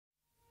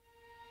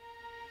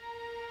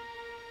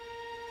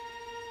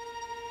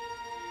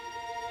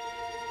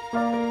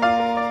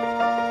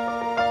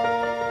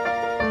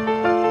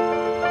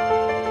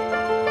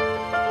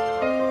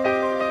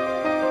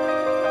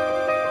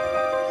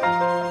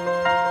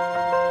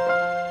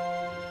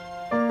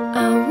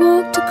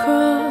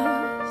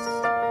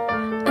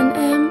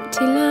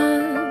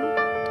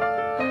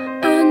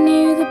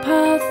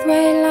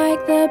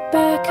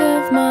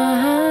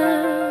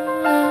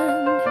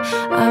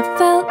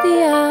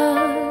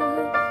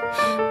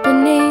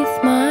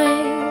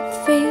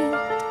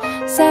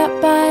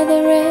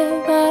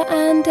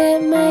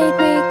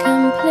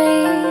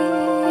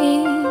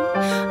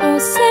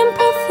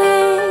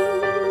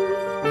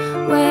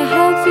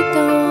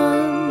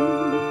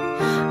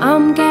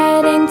I'm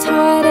getting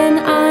tired and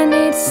I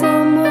need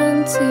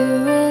someone to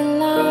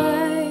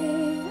rely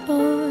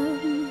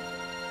on.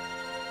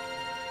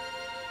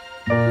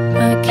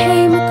 I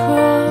came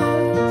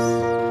across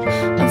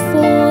a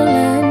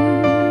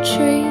fallen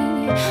tree.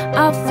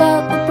 I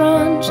felt the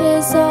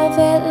branches of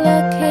it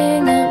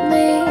looking at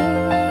me.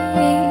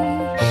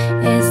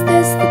 Is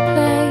this the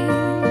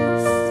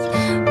place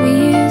we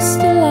used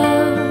to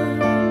love?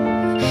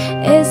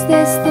 Is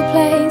this the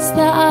place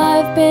that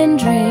I've been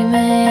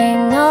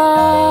dreaming of?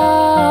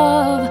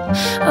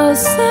 Oh,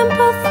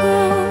 simple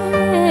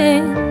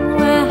thing,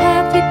 where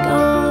have you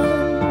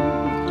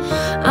gone?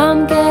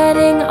 I'm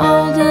getting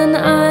old and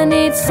I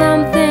need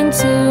something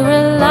to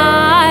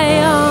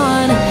rely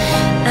on.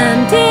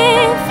 And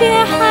if you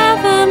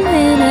have a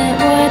minute,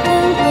 why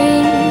don't we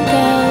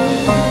go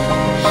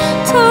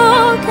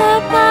talk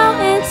about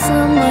it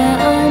somewhere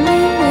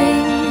only we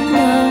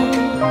know?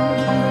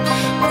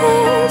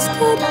 This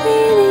could be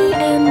the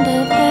end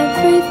of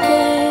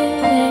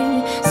everything,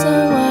 so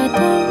why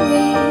don't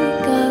we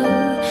go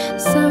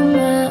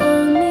somewhere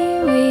only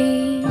we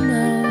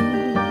know?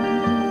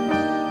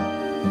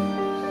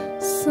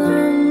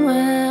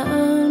 Somewhere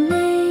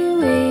only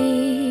we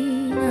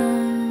know.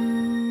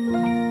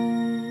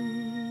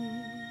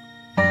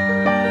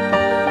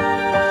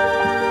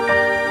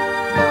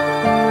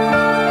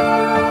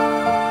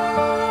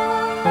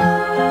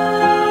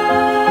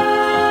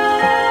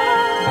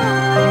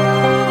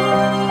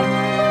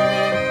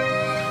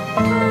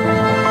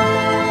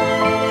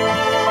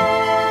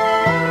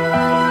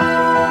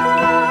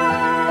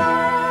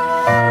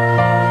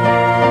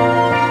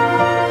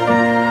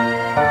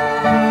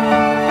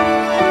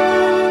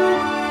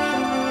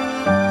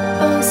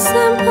 Oh,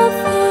 simple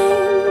thing,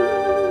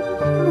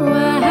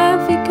 where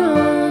have you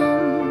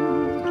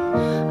gone?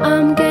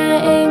 I'm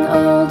getting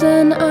old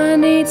and I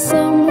need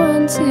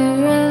someone to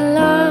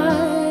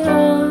rely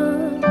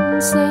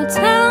on. So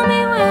tell me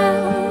when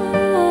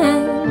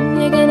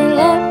you're gonna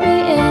let me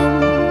in.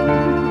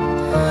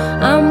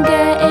 I'm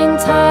getting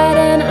tired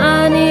and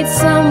I need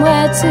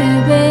somewhere to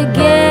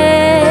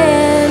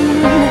begin.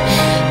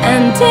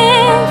 And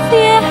if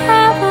you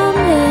have a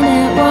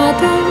minute, why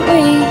don't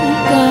we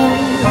go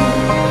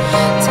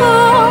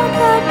talk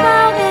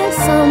about it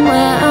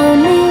somewhere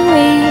only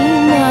we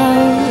know?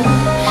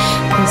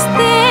 'Cause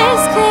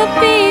this could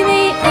be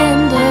the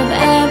end of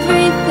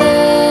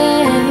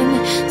everything,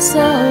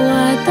 so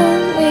why don't